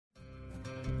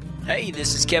Hey,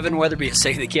 this is Kevin Weatherby of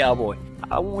Say the Cowboy.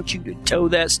 I want you to toe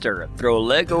that stirrup, throw a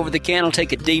leg over the cantle,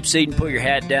 take a deep seat, and put your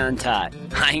hat down tight.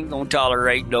 I ain't gonna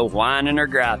tolerate no whining or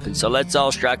griping, so let's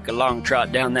all strike a long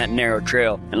trot down that narrow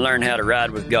trail and learn how to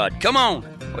ride with God. Come on!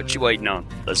 What you waiting on?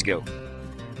 Let's go.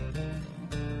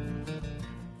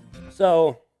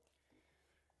 So,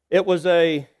 it was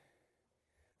a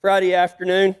Friday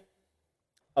afternoon.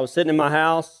 I was sitting in my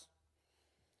house,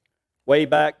 way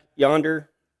back yonder,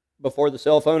 before the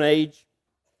cell phone age,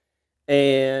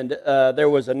 and there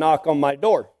was a knock on my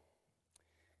door.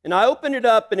 And I opened it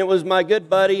up, and it was my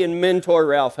good buddy and mentor,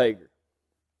 Ralph Hager.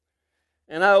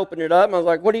 And I opened it up, and I was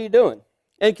like, what are you doing?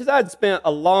 And because I'd spent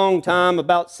a long time,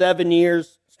 about 7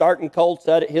 years, starting Colts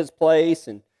out at his place,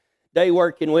 and day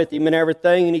working with him and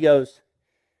everything, and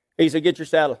he said, get your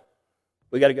saddle.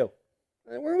 We got to go.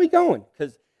 I said, where are we going?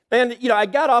 Because, man, I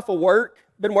got off of work,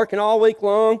 been working all week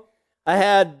long. I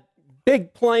had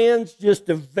big plans just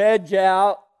to veg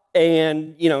out,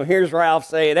 and, here's Ralph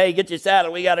saying, hey, get your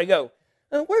saddle, we got to go.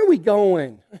 Where are we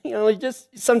going?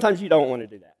 Sometimes you don't want to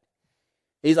do that.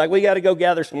 He's like, we got to go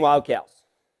gather some wild cows.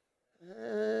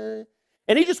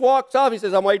 And he just walks off. He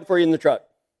says, I'm waiting for you in the truck.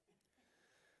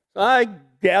 So I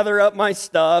gather up my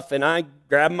stuff, and I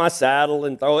grab my saddle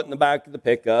and throw it in the back of the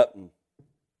pickup. And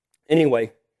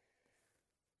anyway,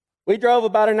 we drove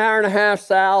about an hour and a half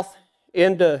south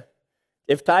into,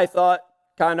 if Ty thought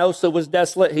Canosa was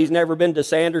desolate, he's never been to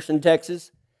Sanderson,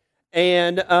 Texas.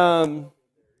 And we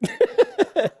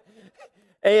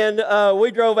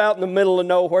drove out in the middle of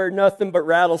nowhere, nothing but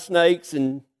rattlesnakes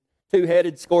and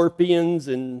two-headed scorpions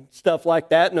and stuff like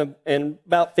that, and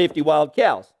about 50 wild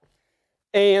cows.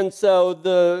 And so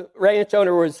the ranch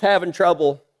owner was having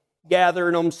trouble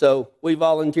gathering them, so we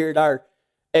volunteered our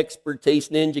expertise,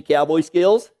 ninja cowboy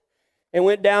skills, and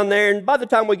went down there. And by the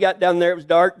time we got down there, it was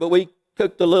dark, but we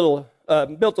built a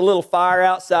little fire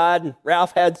outside, and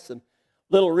Ralph had some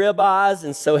little ribeyes,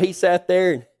 and so he sat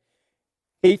there and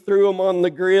he threw them on the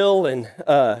grill, and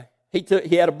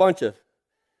he had a bunch of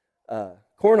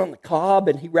corn on the cob,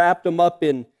 and he wrapped them up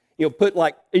in, put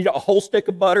like a whole stick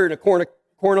of butter and a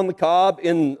corn on the cob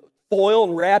in foil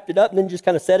and wrapped it up, and then just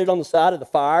kind of set it on the side of the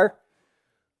fire.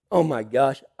 Oh my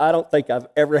gosh, I don't think I've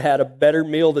ever had a better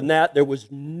meal than that. There was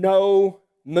no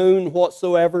moon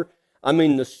whatsoever. I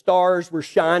mean, the stars were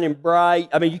shining bright.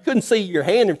 I mean, you couldn't see your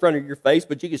hand in front of your face,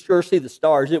 but you could sure see the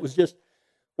stars. It was just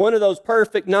one of those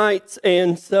perfect nights.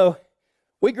 And so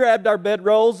we grabbed our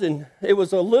bedrolls, and it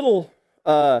was a little,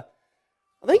 I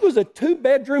think it was a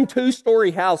 2-bedroom,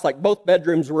 2-story house, like both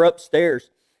bedrooms were upstairs.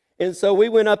 And so we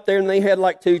went up there, and they had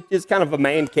it's kind of a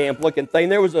man camp looking thing.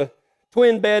 There was a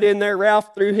twin bed in there.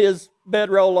 Ralph threw his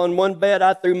bedroll on one bed.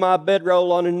 I threw my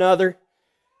bedroll on another.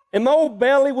 And my old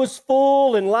belly was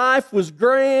full, and life was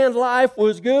grand, life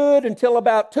was good until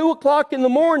about 2 o'clock in the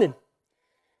morning.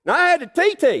 And I had a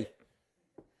TT.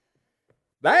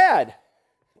 Bad.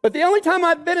 But the only time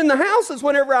I'd been in the house is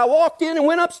whenever I walked in and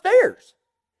went upstairs.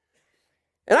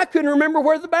 And I couldn't remember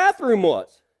where the bathroom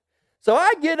was. So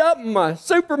I get up in my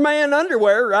Superman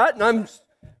underwear, right, and I'm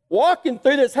walking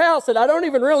through this house that I don't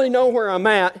even really know where I'm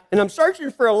at, and I'm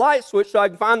searching for a light switch so I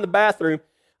can find the bathroom.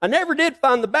 I never did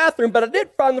find the bathroom, but I did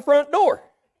find the front door.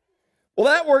 Well,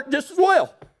 that worked just as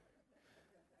well.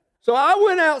 So I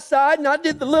went outside, and I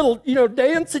did the little,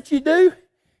 dance that you do,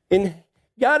 and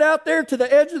got out there to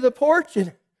the edge of the porch,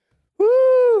 and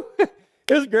whoo, it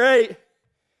was great.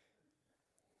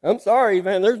 I'm sorry,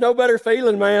 man. There's no better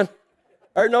feeling, man.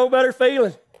 There's no better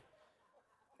feeling.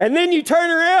 And then you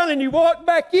turn around and you walk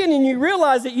back in and you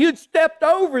realize that you'd stepped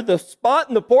over the spot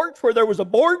in the porch where there was a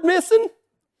board missing.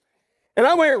 And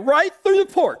I went right through the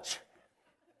porch.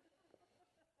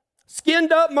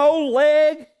 Skinned up my old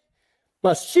leg.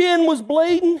 My shin was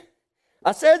bleeding.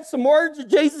 I said some words that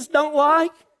Jesus don't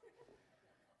like.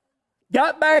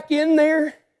 Got back in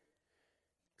there.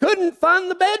 Couldn't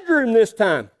find the bedroom this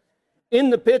time in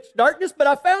the pitch darkness, but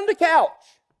I found a couch.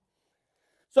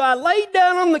 So I laid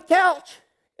down on the couch,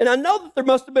 and I know that there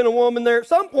must have been a woman there at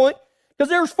some point because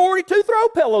there was 42 throw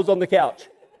pillows on the couch.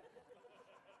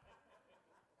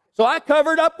 So I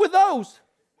covered up with those.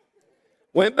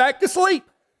 Went back to sleep.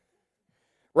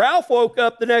 Ralph woke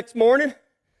up the next morning,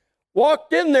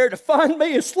 walked in there to find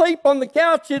me asleep on the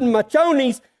couch in my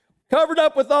chonies, covered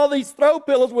up with all these throw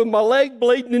pillows with my leg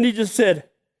bleeding, and he just said,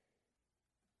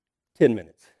 10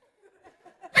 minutes.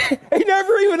 He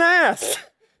never even asked.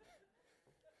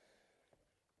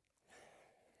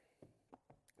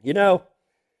 We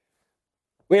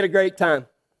had a great time.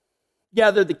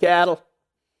 Gathered the cattle.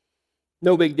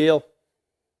 No big deal.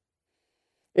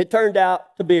 It turned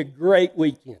out to be a great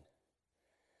weekend.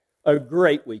 A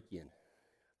great weekend.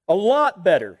 A lot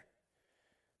better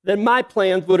then my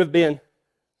plans would have been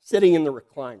sitting in the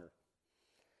recliner,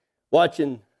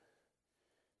 watching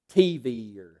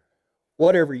TV or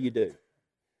whatever you do.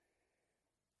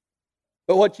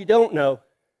 But what you don't know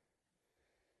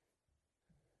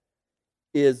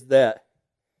is that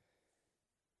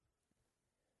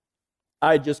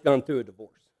I had just gone through a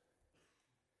divorce.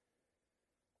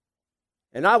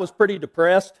 And I was pretty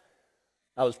depressed.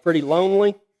 I was pretty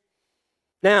lonely.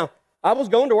 Now, I was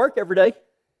going to work every day.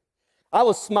 I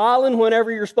was smiling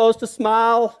whenever you're supposed to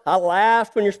smile. I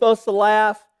laughed when you're supposed to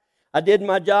laugh. I did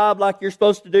my job like you're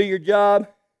supposed to do your job.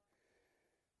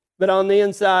 But on the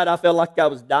inside, I felt like I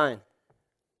was dying.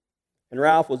 And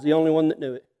Ralph was the only one that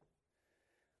knew it.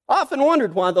 I often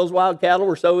wondered why those wild cattle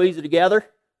were so easy to gather.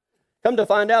 Come to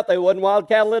find out they wasn't wild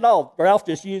cattle at all. Ralph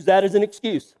just used that as an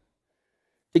excuse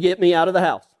to get me out of the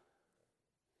house.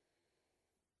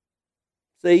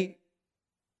 See,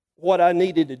 what I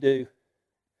needed to do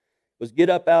was get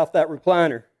up out of that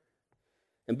recliner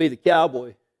and be the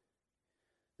cowboy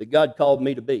that God called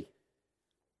me to be.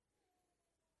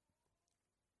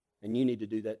 And you need to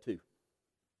do that too.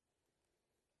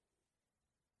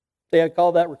 See, I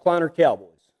call that recliner cowboys.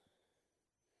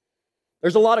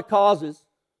 There's a lot of causes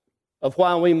of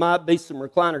why we might be some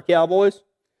recliner cowboys.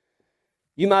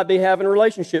 You might be having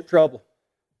relationship trouble.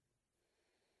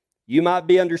 You might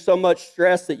be under so much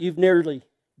stress that you've nearly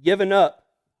given up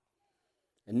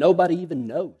and nobody even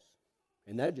knows.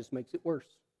 And that just makes it worse.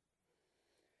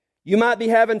 You might be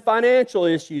having financial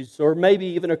issues or maybe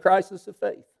even a crisis of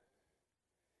faith.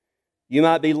 You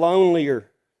might be lonely or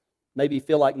maybe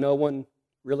feel like no one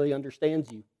really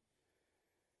understands you.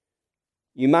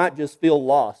 You might just feel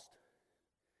lost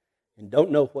and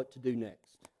don't know what to do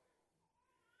next.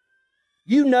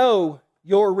 You know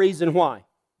your reason why.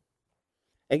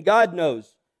 And God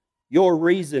knows your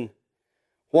reason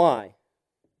why.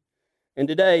 And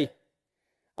today,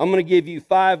 I'm going to give you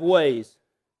 5 ways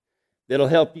that'll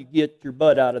help you get your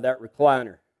butt out of that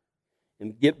recliner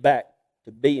and get back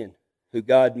to being who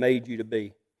God made you to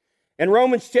be. In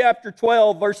Romans chapter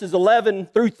 12, verses 11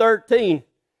 through 13,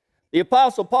 the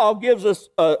Apostle Paul gives us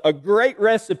a great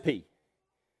recipe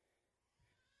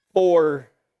for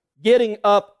getting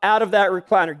up out of that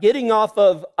recliner, getting off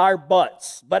of our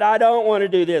butts. But I don't want to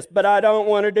do this, but I don't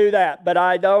want to do that, but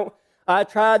I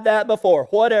tried that before,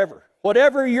 whatever.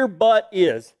 Whatever your butt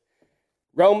is,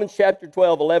 Romans chapter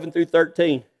 12, 11 through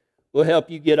 13 will help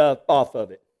you get up off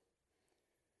of it.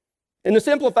 In the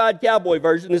Simplified Cowboy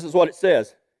version, this is what it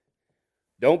says.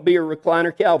 Don't be a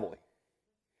recliner cowboy.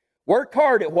 Work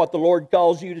hard at what the Lord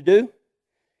calls you to do.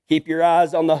 Keep your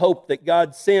eyes on the hope that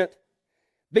God sent.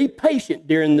 Be patient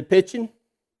during the pitching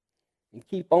and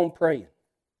keep on praying.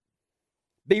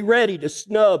 Be ready to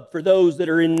snub for those that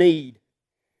are in need.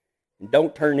 And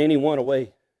don't turn anyone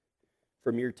away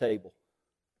from your table.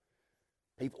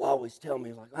 People always tell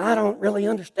me, like, I don't really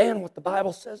understand what the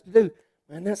Bible says to do.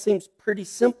 Man, that seems pretty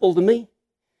simple to me.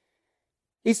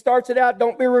 He starts it out,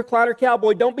 don't be a recliner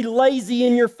cowboy. Don't be lazy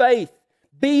in your faith.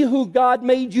 Be who God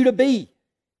made you to be.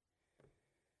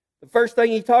 The first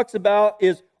thing he talks about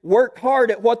is work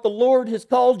hard at what the Lord has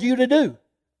called you to do.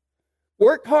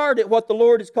 Work hard at what the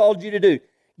Lord has called you to do.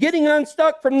 Getting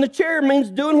unstuck from the chair means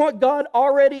doing what God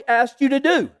already asked you to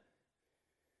do.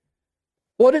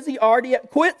 What has he already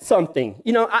quit something?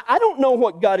 You know, I don't know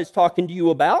what God is talking to you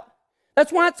about.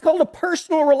 That's why it's called a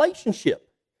personal relationship.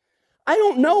 I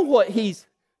don't know what he's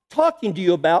talking to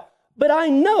you about, but I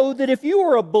know that if you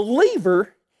are a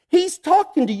believer, he's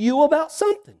talking to you about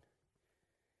something.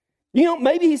 You know,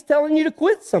 maybe he's telling you to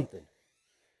quit something.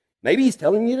 Maybe he's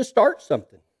telling you to start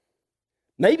something.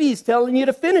 Maybe he's telling you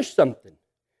to finish something.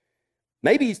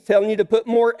 Maybe he's telling you to put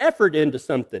more effort into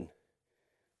something.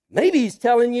 Maybe he's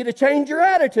telling you to change your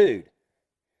attitude.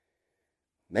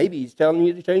 Maybe he's telling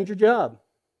you to change your job.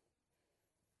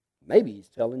 Maybe he's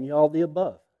telling you all the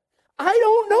above. I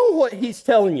don't know what he's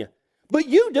telling you, but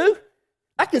you do.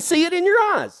 I can see it in your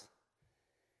eyes.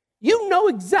 You know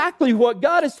exactly what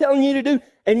God is telling you to do,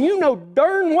 and you know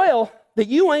darn well that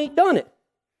you ain't done it.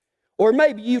 Or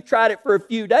maybe you've tried it for a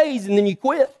few days and then you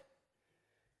quit.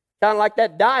 Kind of like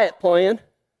that diet plan,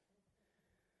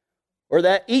 or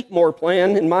that eat more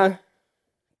plan in my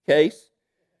case.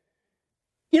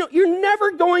 You know, you're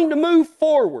never going to move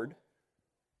forward.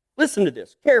 Listen to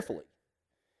this carefully.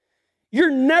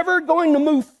 You're never going to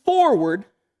move forward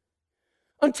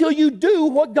until you do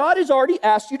what God has already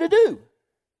asked you to do.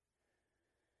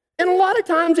 And a lot of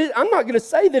times, I'm not going to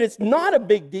say that it's not a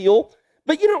big deal,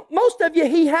 but you know, most of you,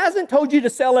 he hasn't told you to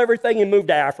sell everything and move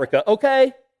to Africa,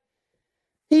 okay?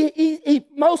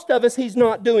 Most of us, he's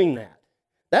not doing that.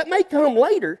 That may come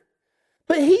later,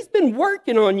 but he's been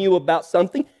working on you about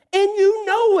something, and you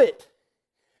know it.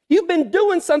 You've been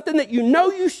doing something that you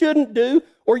know you shouldn't do,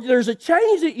 or there's a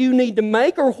change that you need to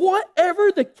make, or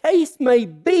whatever the case may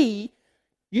be,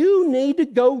 you need to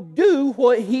go do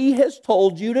what He has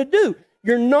told you to do.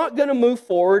 You're not going to move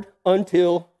forward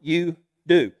until you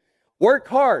do. Work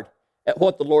hard at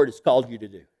what the Lord has called you to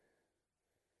do.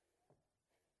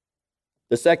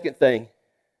 The second thing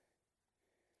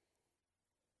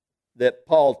that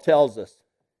Paul tells us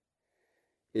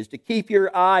is to keep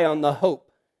your eye on the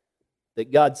hope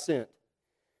that God sent.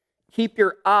 Keep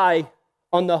your eye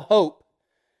on the hope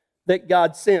that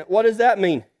God sent. What does that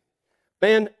mean?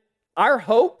 Man, our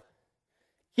hope,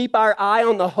 keep our eye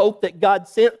on the hope that God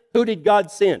sent. Who did God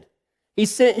send? He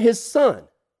sent His Son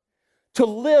to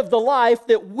live the life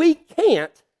that we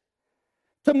can't,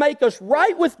 to make us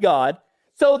right with God,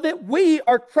 so that we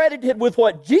are credited with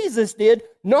what Jesus did,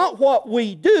 not what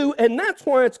we do, and that's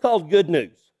why it's called good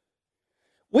news.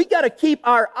 We got to keep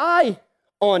our eye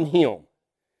on Him.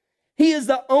 He is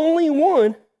the only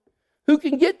one who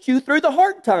can get you through the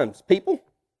hard times, people.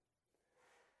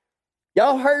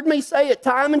 Y'all heard me say it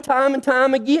time and time and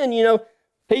time again. You know,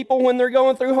 people when they're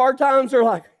going through hard times are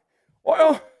like,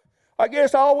 well, I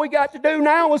guess all we got to do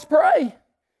now is pray.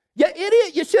 You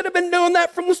idiot, you should have been doing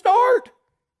that from the start.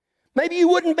 Maybe you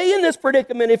wouldn't be in this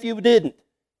predicament if you didn't.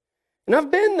 And I've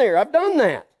been there, I've done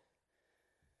that.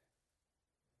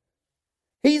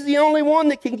 He's the only one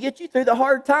that can get you through the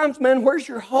hard times, man. Where's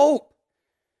your hope?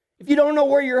 If you don't know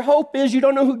where your hope is, you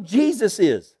don't know who Jesus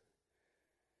is.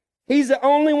 He's the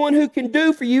only one who can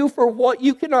do for you for what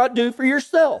you cannot do for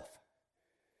yourself.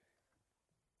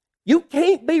 You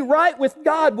can't be right with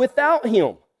God without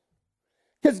Him,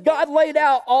 because God laid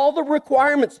out all the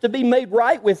requirements to be made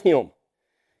right with Him.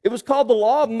 It was called the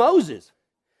Law of Moses.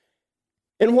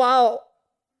 And while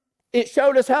it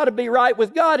showed us how to be right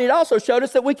with God, it also showed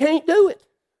us that we can't do it.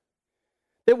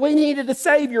 That we needed a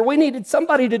Savior. We needed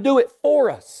somebody to do it for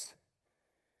us.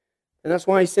 And that's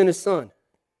why He sent His Son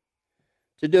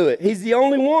to do it. He's the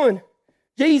only one.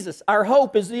 Jesus, our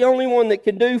hope, is the only one that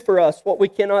can do for us what we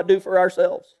cannot do for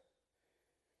ourselves.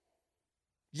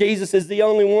 Jesus is the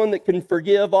only one that can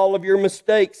forgive all of your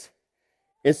mistakes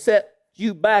and set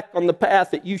you back on the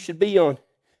path that you should be on.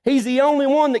 He's the only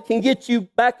one that can get you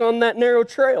back on that narrow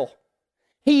trail.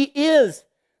 He is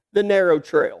the narrow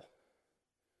trail.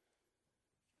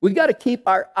 We got to keep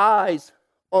our eyes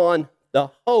on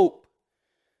the hope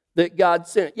that God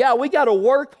sent. Yeah, we got to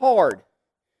work hard.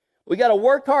 We got to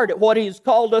work hard at what He's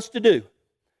called us to do.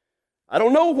 I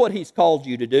don't know what He's called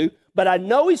you to do, but I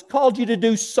know He's called you to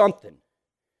do something.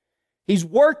 He's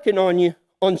working on you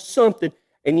on something,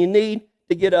 and you need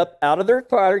to get up out of the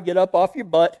recliner, get up off your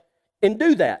butt, and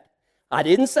do that. I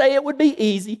didn't say it would be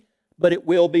easy, but it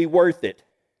will be worth it.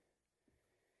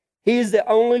 He is the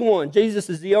only one. Jesus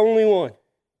is the only one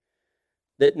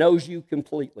that knows you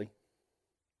completely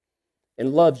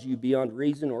and loves you beyond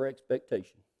reason or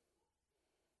expectation.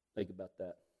 Think about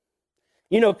that.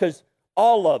 You know, because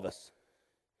all of us,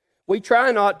 we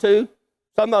try not to.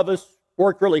 Some of us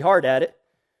work really hard at it.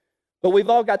 But we've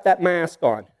all got that mask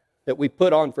on that we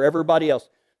put on for everybody else,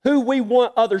 who we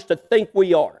want others to think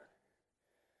we are.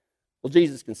 Well,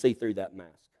 Jesus can see through that mask.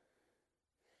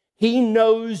 He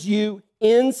knows you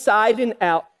inside and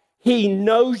out. He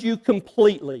knows you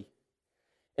completely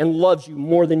and loves you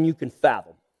more than you can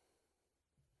fathom.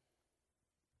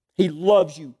 He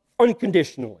loves you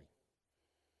unconditionally.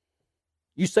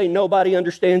 You say nobody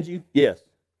understands you? Yes,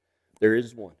 there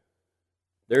is one.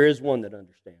 There is one that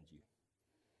understands you.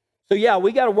 So yeah,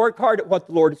 we got to work hard at what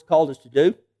the Lord has called us to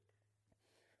do.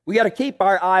 We got to keep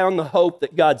our eye on the hope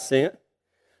that God sent.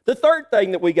 The third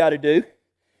thing that we got to do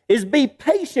is be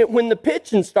patient when the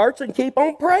pitching starts and keep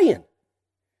on praying.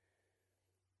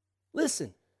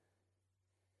 Listen,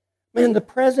 man, the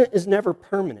present is never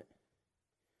permanent.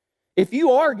 If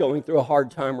you are going through a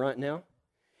hard time right now,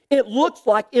 it looks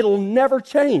like it'll never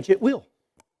change. It will.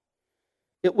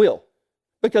 It will.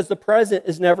 Because the present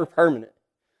is never permanent.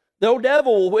 The old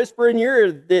devil will whisper in your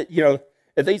ear that,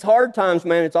 if these hard times,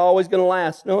 man, it's always going to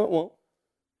last. No, it won't.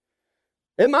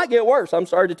 It might get worse, I'm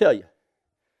sorry to tell you.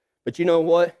 But you know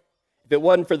what? If it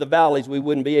wasn't for the valleys, we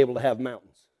wouldn't be able to have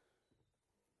mountains.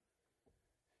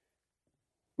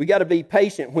 We got to be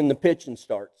patient when the pitching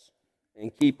starts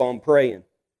and keep on praying.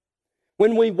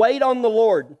 When we wait on the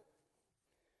Lord,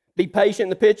 be patient in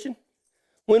the pitching.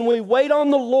 When we wait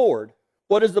on the Lord,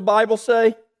 what does the Bible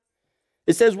say?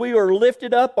 It says we are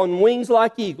lifted up on wings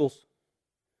like eagles.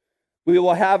 We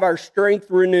will have our strength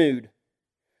renewed.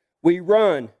 We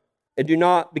run and do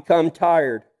not become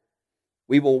tired.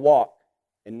 We will walk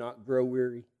and not grow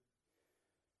weary.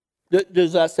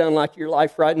 Does that sound like your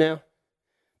life right now?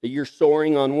 that you're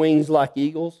soaring on wings like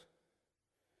eagles,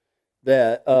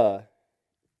 that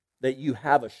you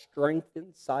have a strength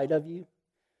inside of you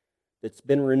that's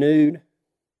been renewed,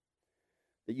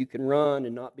 that you can run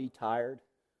and not be tired?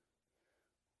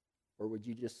 Or would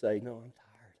you just say, no, I'm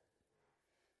tired.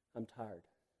 I'm tired.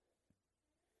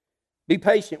 Be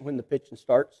patient when the pitching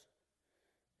starts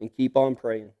and keep on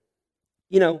praying.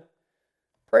 You know,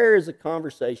 prayer is a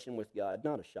conversation with God,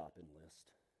 not a shopping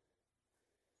list.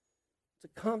 It's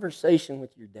a conversation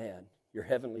with your dad, your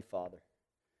heavenly Father.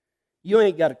 You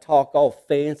ain't got to talk all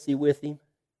fancy with him.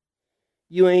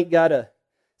 You ain't got to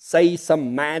say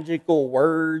some magical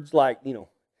words like,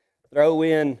 throw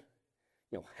in,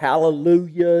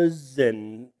 hallelujahs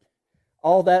and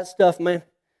all that stuff, man.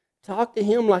 Talk to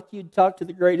him like you'd talk to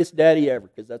the greatest daddy ever,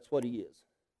 because that's what he is.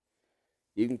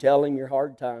 You can tell him your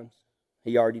hard times.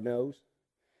 He already knows.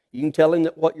 You can tell him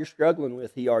that what you're struggling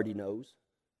with, he already knows.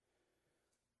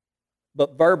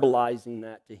 But verbalizing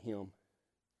that to him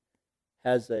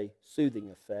has a soothing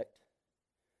effect.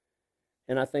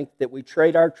 And I think that we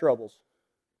trade our troubles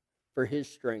for his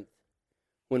strength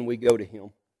when we go to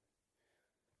him.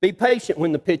 Be patient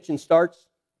when the pitching starts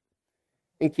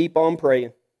and keep on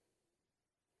praying.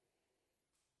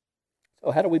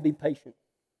 So how do we be patient?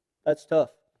 That's tough.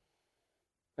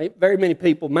 Ain't very many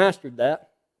people mastered that.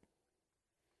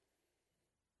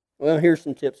 Well, here's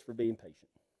some tips for being patient.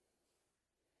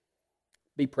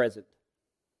 Be present.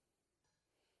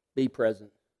 Be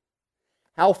present.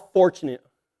 How fortunate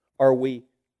are we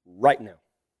right now?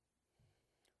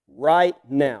 Right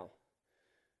now.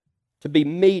 To be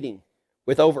meeting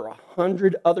with over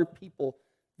 100 other people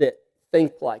that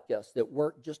think like us, that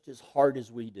work just as hard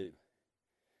as we do,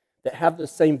 that have the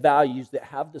same values, that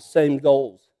have the same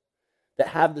goals, that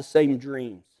have the same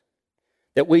dreams,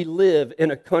 that we live in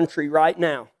a country right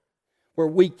now where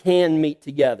we can meet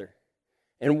together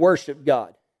and worship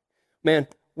God. Man,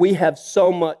 we have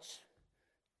so much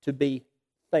to be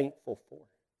thankful for.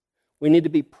 We need to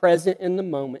be present in the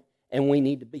moment, and we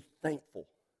need to be thankful.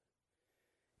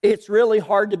 It's really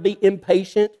hard to be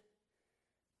impatient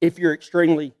if you're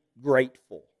extremely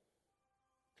grateful.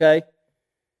 Okay?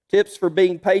 Tips for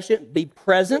being patient: be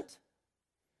present,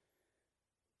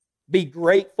 be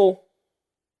grateful,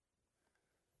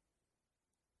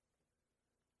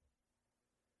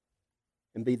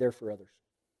 and be there for others.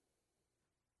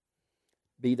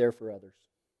 Be there for others.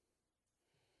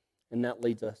 And that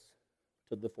leads us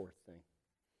to the fourth thing.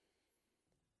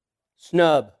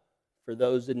 Snub for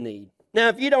those in need. Now,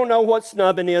 if you don't know what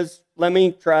snubbing is, let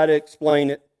me try to explain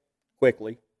it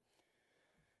quickly.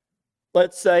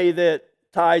 Let's say that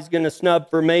Ty's going to snub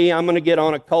for me. I'm going to get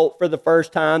on a colt for the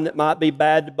first time that might be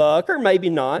bad to buck, or maybe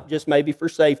not, just maybe for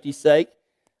safety's sake.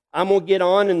 I'm going to get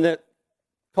on, and the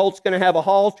colt's going to have a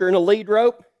halter and a lead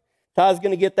rope. Ty's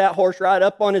going to get that horse right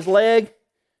up on his leg,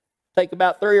 take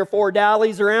about 3 or 4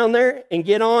 dallies around there, and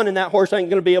get on, and that horse ain't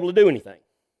going to be able to do anything.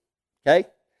 Okay?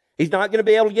 He's not going to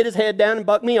be able to get his head down and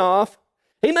buck me off.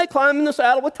 He may climb in the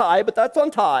saddle with Ty, but that's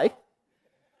on Ty.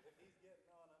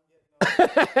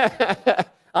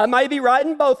 I may be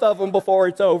riding both of them before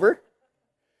it's over.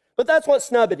 But that's what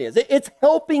snubbing is. It's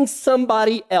helping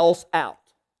somebody else out.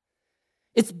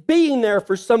 It's being there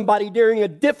for somebody during a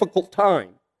difficult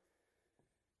time.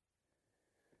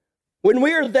 When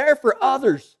we are there for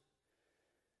others,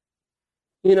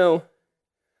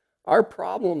 our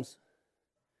problems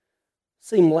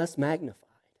seem less magnified.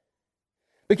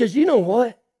 Because you know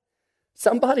what?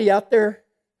 Somebody out there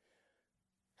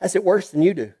has it worse than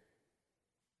you do.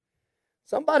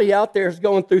 Somebody out there is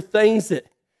going through things that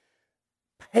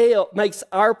makes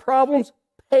our problems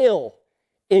pale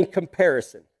in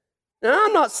comparison. Now,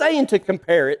 I'm not saying to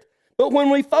compare it, but when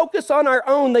we focus on our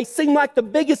own, they seem like the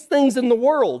biggest things in the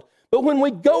world. But when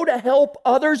we go to help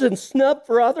others and snub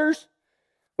for others,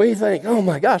 we think, oh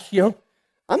my gosh,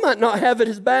 I might not have it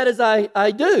as bad as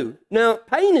I do. Now,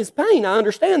 pain is pain. I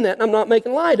understand that, and I'm not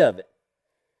making light of it.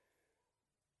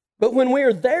 But when we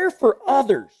are there for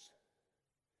others,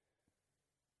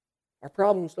 our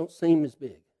problems don't seem as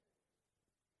big.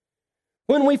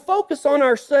 When we focus on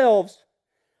ourselves,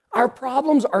 our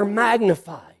problems are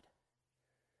magnified.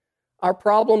 Our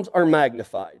problems are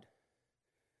magnified.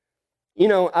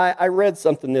 I read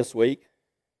something this week,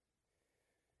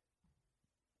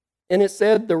 and it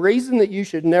said the reason that you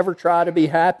should never try to be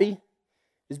happy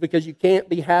is because you can't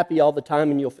be happy all the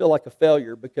time, and you'll feel like a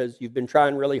failure because you've been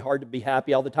trying really hard to be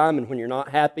happy all the time, and when you're not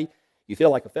happy, you feel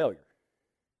like a failure.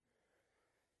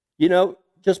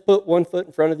 Just put one foot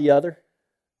in front of the other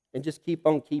and just keep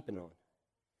on keeping on.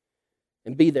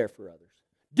 And be there for others.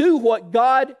 Do what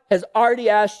God has already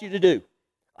asked you to do.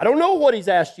 I don't know what He's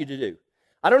asked you to do.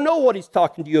 I don't know what he's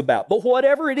talking to you about, but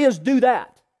whatever it is, do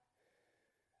that.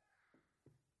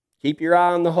 Keep your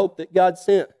eye on the hope that God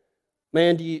sent.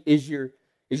 Man, is your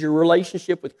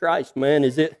relationship with Christ, man,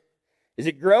 is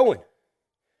it growing?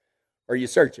 Or are you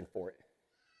searching for it?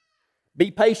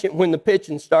 Be patient when the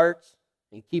pitching starts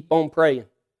and keep on praying.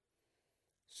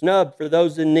 Snub for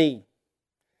those in need.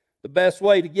 The best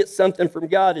way to get something from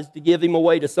God is to give him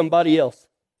away to somebody else.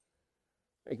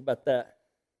 Think about that.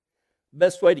 The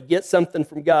best way to get something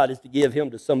from God is to give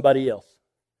him to somebody else.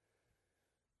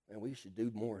 And we should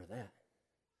do more of that.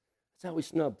 That's how we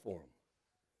snub for him.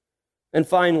 And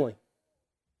finally,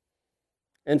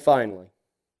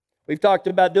 we've talked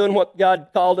about doing what God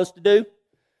called us to do,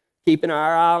 keeping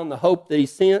our eye on the hope that he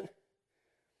sent.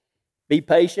 Be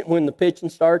patient when the pitching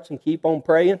starts and keep on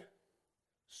praying.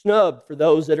 Snub for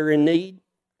those that are in need.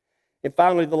 And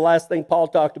finally, the last thing Paul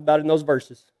talked about in those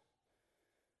verses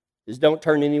is don't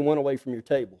turn anyone away from your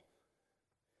table.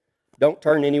 Don't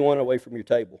turn anyone away from your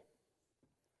table.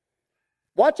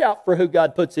 Watch out for who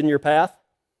God puts in your path.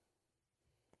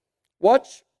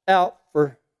 Watch out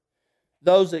for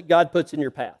those that God puts in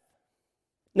your path.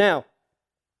 Now,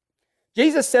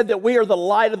 Jesus said that we are the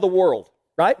light of the world,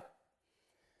 right?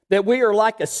 That we are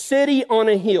like a city on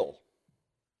a hill.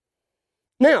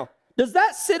 Now, does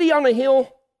that city on a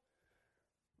hill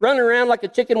run around like a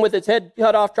chicken with its head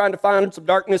cut off trying to find some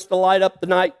darkness to light up the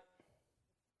night?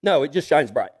 No, it just shines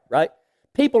bright, right?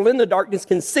 People in the darkness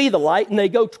can see the light and they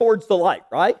go towards the light,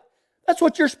 right? That's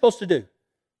what you're supposed to do.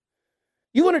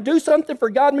 You want to do something for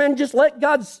God, man, just let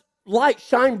God's light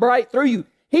shine bright through you.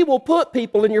 He will put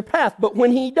people in your path, but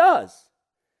when he does,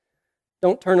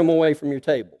 don't turn them away from your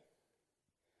table.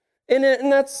 And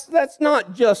that's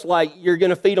not just like you're going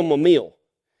to feed them a meal.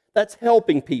 That's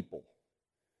helping people.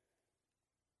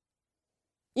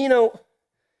 You know,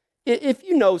 if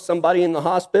you know somebody in the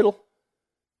hospital,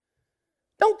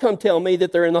 don't come tell me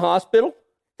that they're in the hospital.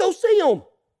 Go see them.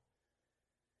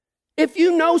 If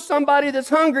you know somebody that's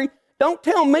hungry, don't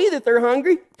tell me that they're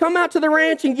hungry. Come out to the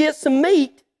ranch and get some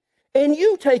meat, and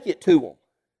you take it to them.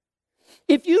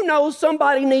 If you know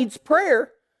somebody needs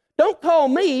prayer, don't call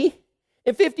me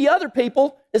and 50 other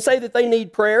people and say that they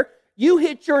need prayer. You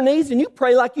hit your knees and you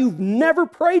pray like you've never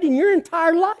prayed in your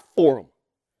entire life for them.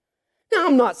 Now,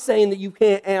 I'm not saying that you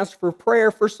can't ask for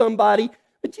prayer for somebody,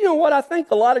 but you know what? I think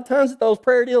a lot of times at those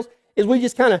prayer deals is we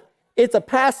just it's a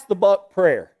pass the buck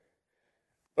prayer.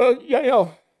 Well, you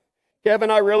know,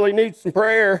 Kevin, I really need some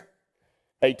prayer.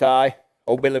 Hey, Ty,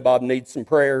 old Billy Bob needs some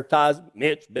prayer. Ty's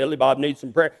Mitch, Billy Bob needs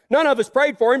some prayer. None of us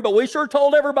prayed for him, but we sure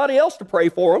told everybody else to pray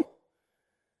for him.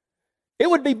 It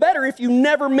would be better if you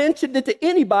never mentioned it to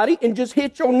anybody and just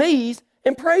hit your knees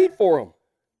and prayed for them.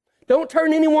 Don't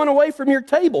turn anyone away from your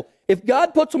table. If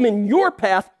God puts them in your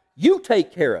path, you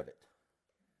take care of it.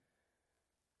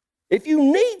 If you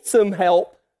need some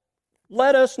help,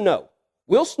 let us know.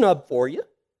 We'll snub for you.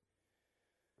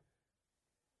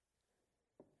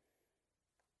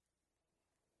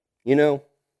 You know,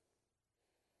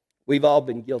 we've all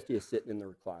been guilty of sitting in the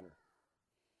recliner.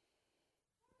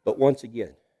 But once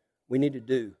again, we need to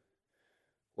do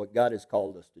what God has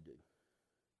called us to do.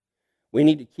 We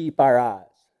need to keep our eyes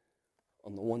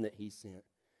on the one that he sent.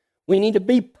 We need to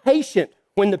be patient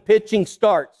when the pitching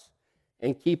starts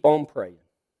and keep on praying.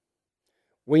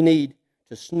 We need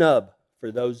to snub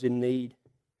for those in need.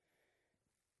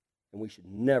 And we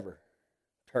should never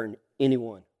turn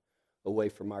anyone away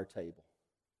from our table,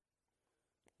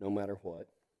 no matter what.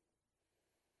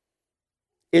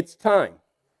 It's time.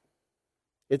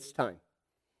 It's time.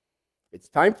 It's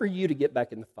time for you to get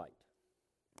back in the fight.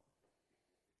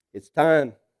 It's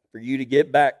time for you to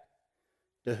get back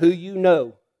to who you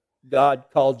know God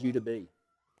called you to be.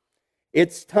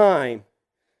 It's time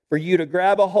for you to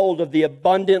grab a hold of the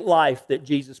abundant life that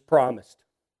Jesus promised.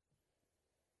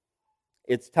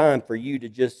 It's time for you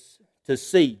to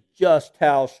see just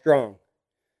how strong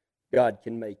God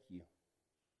can make you.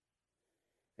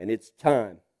 And it's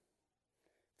time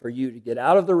for you to get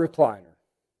out of the recliner,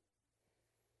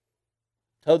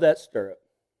 toe that stirrup,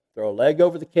 throw a leg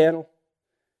over the cantle,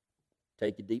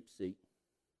 take a deep seat,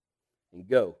 and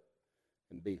go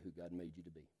and be who God made you to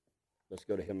be. Let's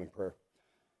go to him in prayer.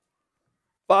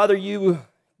 Father, you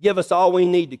give us all we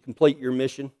need to complete your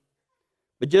mission.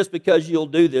 But just because you'll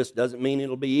do this doesn't mean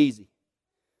it'll be easy.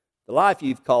 The life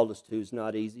you've called us to is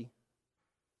not easy.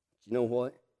 But you know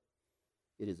what?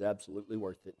 It is absolutely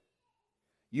worth it.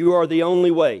 You are the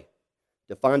only way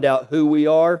to find out who we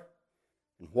are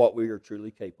and what we are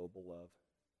truly capable of.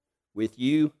 With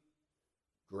you,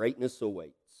 greatness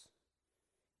awaits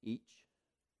each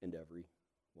and every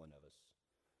one of us.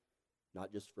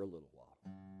 Not just for a little while,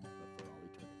 but for all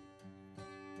eternity.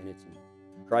 And it's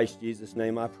in In Christ Jesus'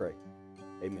 name I pray.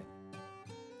 Amen.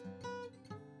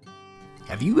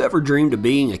 Have you ever dreamed of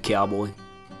being a cowboy?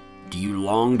 Do you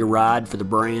long to ride for the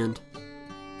brand?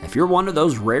 If you're one of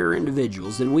those rare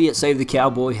individuals, then we at Save the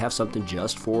Cowboy have something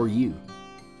just for you.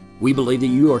 We believe that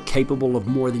you are capable of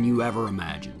more than you ever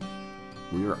imagined.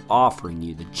 We are offering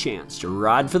you the chance to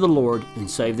ride for the Lord and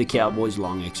save the Cowboys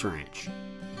Long X Ranch.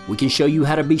 We can show you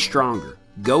how to be stronger,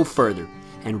 go further,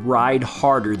 and ride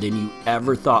harder than you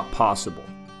ever thought possible.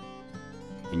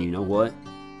 And you know what?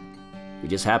 We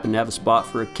just happen to have a spot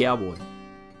for a cowboy.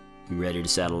 You ready to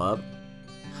saddle up?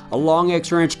 A Long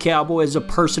X Ranch cowboy is a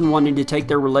person wanting to take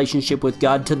their relationship with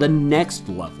God to the next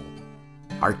level.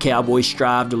 Our cowboys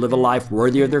strive to live a life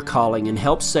worthy of their calling and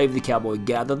help Save the Cowboy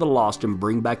gather the lost and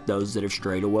bring back those that have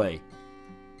strayed away.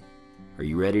 Are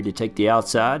you ready to take the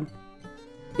outside?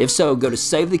 If so, go to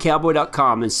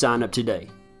SaveTheCowboy.com and sign up today.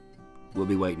 We'll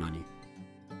be waiting on you.